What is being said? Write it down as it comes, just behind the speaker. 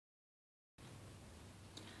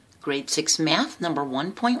Grade 6 Math, number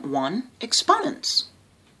 1.1, Exponents.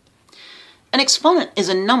 An exponent is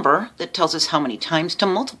a number that tells us how many times to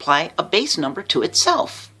multiply a base number to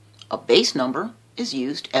itself. A base number is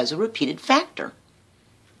used as a repeated factor.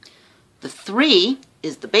 The 3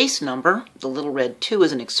 is the base number, the little red 2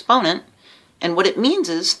 is an exponent, and what it means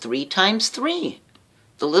is 3 times 3.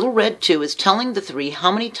 The little red 2 is telling the 3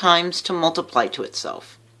 how many times to multiply to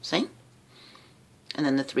itself. See? And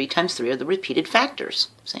then the 3 times 3 are the repeated factors.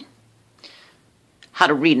 See? How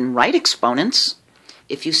to read and write exponents.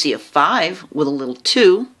 If you see a 5 with a little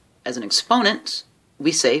 2 as an exponent,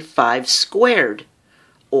 we say 5 squared.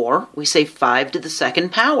 Or we say 5 to the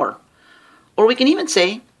second power. Or we can even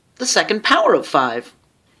say the second power of 5.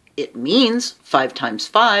 It means 5 times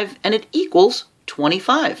 5, and it equals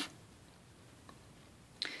 25.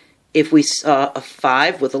 If we saw a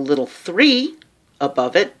 5 with a little 3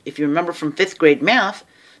 above it, if you remember from 5th grade math,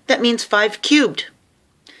 that means 5 cubed.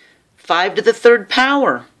 5 to the third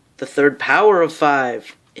power, the third power of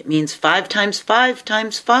 5. It means 5 times 5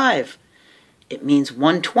 times 5. It means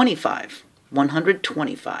 125,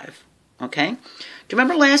 125, okay? Do you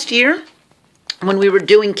remember last year when we were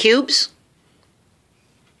doing cubes?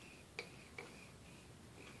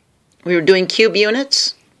 We were doing cube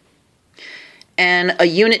units, and a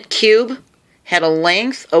unit cube had a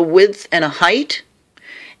length, a width, and a height,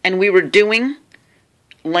 and we were doing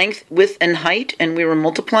length, width, and height, and we were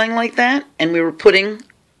multiplying like that, and we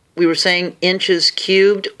were saying inches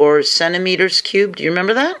cubed or centimeters cubed. Do you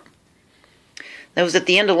remember that? That was at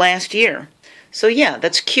the end of last year. So yeah,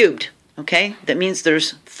 that's cubed, okay? That means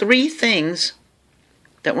there's 3 things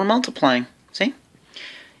that we're multiplying, see?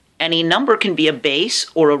 Any number can be a base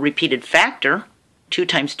or a repeated factor. 2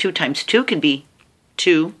 times 2 times 2 can be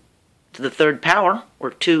 2 to the third power,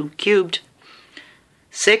 or 2 cubed.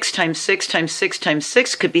 6 times 6 times 6 times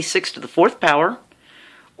 6 could be 6 to the fourth power.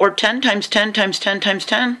 Or 10 times 10 times 10 times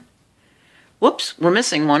 10. Whoops, we're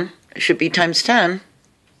missing one. It should be times 10.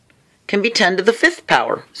 Can be 10 to the fifth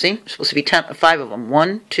power. See, there's supposed to be 5 of them.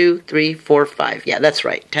 1, 2, 3, 4, 5. Yeah, that's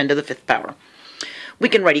right, 10 to the fifth power. We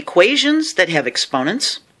can write equations that have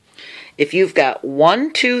exponents. If you've got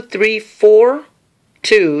 1, 2, 3, 4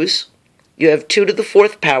 2's, you have 2 to the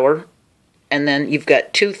fourth power, and then you've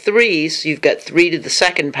got 2 3's, you've got 3 to the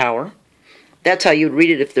second power. That's how you'd read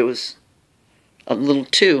it if there was a little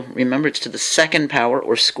 2. Remember, it's to the second power,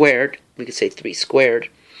 or squared. We could say 3 squared.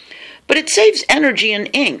 But it saves energy in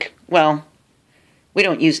ink. Well, we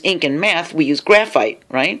don't use ink in math, we use graphite,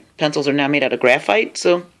 right? Pencils are now made out of graphite,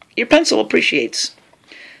 so your pencil appreciates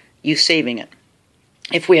you saving it.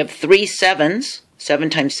 If we have 3 7's, 7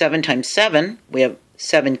 times 7 times 7, we have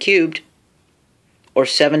 7 cubed, or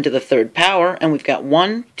 7 to the third power, and we've got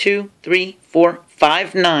 1, 2, 3, 4,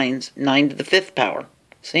 5 9's, 9 to the fifth power.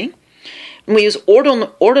 See? And we use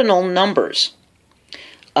ordinal numbers,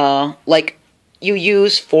 like you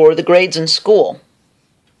use for the grades in school.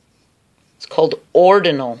 It's called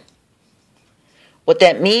ordinal. What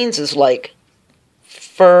that means is like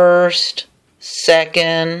first,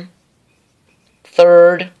 second,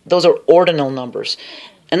 third. Those are ordinal numbers.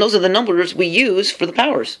 And those are the numbers we use for the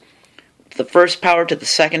powers. The first power to the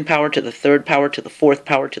second power to the third power to the fourth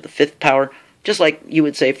power to the fifth power, just like you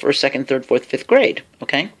would say first, second, third, fourth, fifth grade,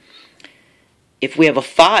 okay? If we have a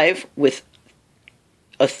 5 with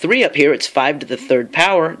a 3 up here, it's 5 to the third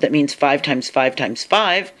power. That means 5 times 5 times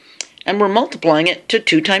 5, and we're multiplying it to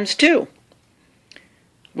 2 times 2.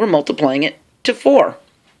 We're multiplying it to 4.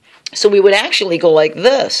 So we would actually go like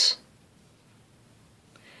this.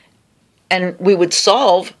 And we would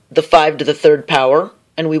solve the 5 to the third power,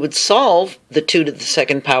 and we would solve the 2 to the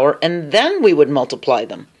second power, and then we would multiply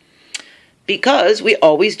them. Because we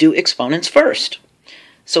always do exponents first.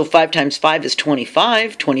 So 5 times 5 is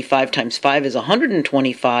 25, 25 times 5 is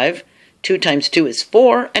 125, 2 times 2 is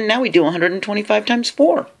 4, and now we do 125 times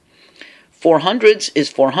 4. 4 hundredths is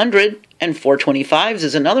 400, and 4 25s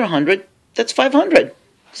is another 100, that's 500.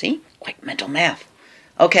 See? Quite mental math.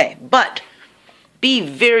 Okay, but be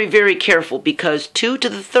very, very careful, because 2 to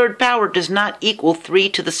the third power does not equal 3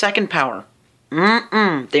 to the second power.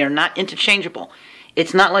 They are not interchangeable.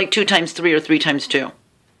 It's not like 2 times 3 or 3 times 2.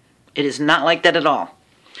 It is not like that at all.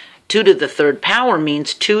 2 to the third power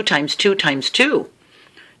means 2 times 2 times 2.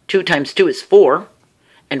 2 times 2 is 4,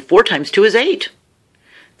 and 4 times 2 is 8.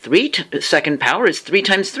 3 to the second power is 3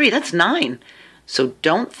 times 3, that's 9. So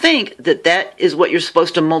don't think that that is what you're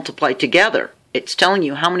supposed to multiply together. It's telling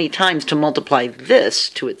you how many times to multiply this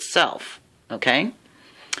to itself, okay?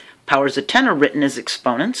 Powers of 10 are written as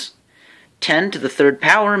exponents. 10 to the third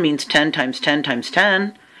power means 10 times 10 times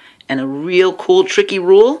 10. And a real cool, tricky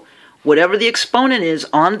rule, whatever the exponent is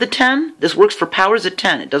on the 10, this works for powers of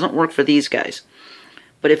 10. It doesn't work for these guys.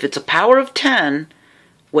 But if it's a power of 10,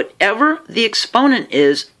 whatever the exponent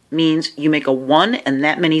is means you make a 1 and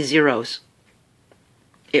that many zeros.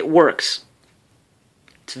 It works.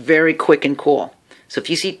 It's very quick and cool. So if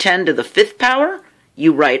you see 10 to the 5th power,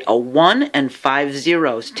 you write a 1 and 5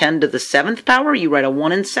 zeros. 10 to the 7th power, you write a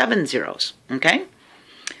 1 and 7 zeros. Okay?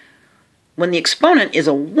 When the exponent is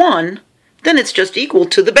a 1, then it's just equal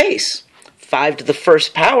to the base. 5 to the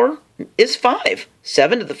 1st power is 5.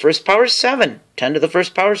 7 to the 1st power is 7. 10 to the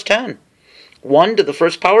 1st power is 10. 1 to the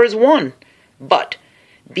 1st power is 1. But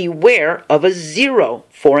beware of a 0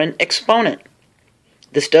 for an exponent.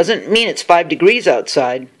 This doesn't mean it's 5 degrees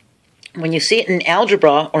outside. When you see it in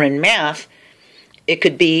algebra or in math, it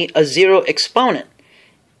could be a 0 exponent.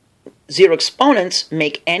 0 exponents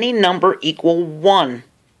make any number equal 1.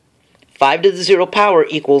 5 to the 0 power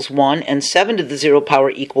equals 1, and 7 to the 0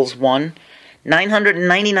 power equals 1.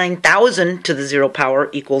 999,000 to the 0 power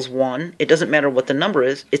equals 1. It doesn't matter what the number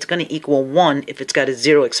is. It's going to equal 1 if it's got a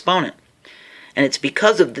 0 exponent. And it's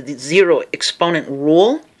because of the 0 exponent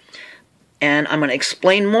rule. And I'm going to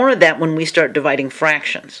explain more of that when we start dividing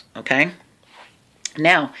fractions, okay?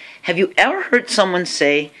 Now, have you ever heard someone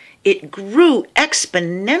say, it grew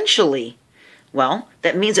exponentially? Well,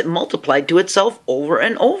 that means it multiplied to itself over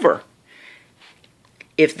and over.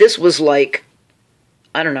 If this was like,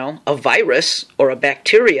 I don't know, a virus or a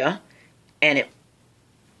bacteria, and it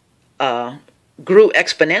grew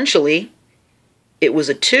exponentially, it was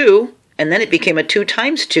a 2, and then it became a 2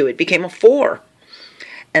 times 2. It became a 4.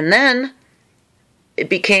 And then it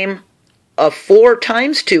became a 4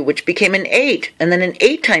 times 2, which became an 8, and then an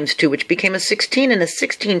 8 times 2, which became a 16, and a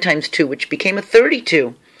 16 times 2, which became a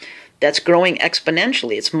 32. That's growing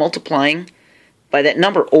exponentially. It's multiplying by that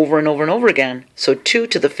number over and over and over again. So 2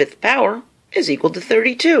 to the 5th power is equal to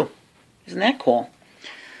 32. Isn't that cool?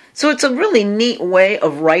 So it's a really neat way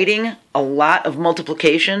of writing a lot of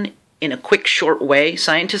multiplication in a quick, short way.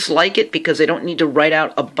 Scientists like it because they don't need to write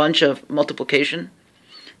out a bunch of multiplication.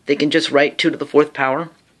 They can just write 2 to the 4th power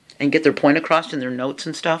and get their point across in their notes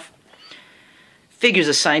and stuff. Figures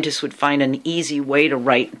a scientist would find an easy way to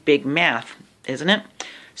write big math, isn't it?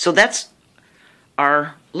 So that's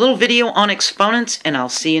our little video on exponents, and I'll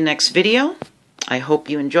see you next video. I hope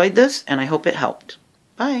you enjoyed this, and I hope it helped.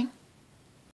 Bye.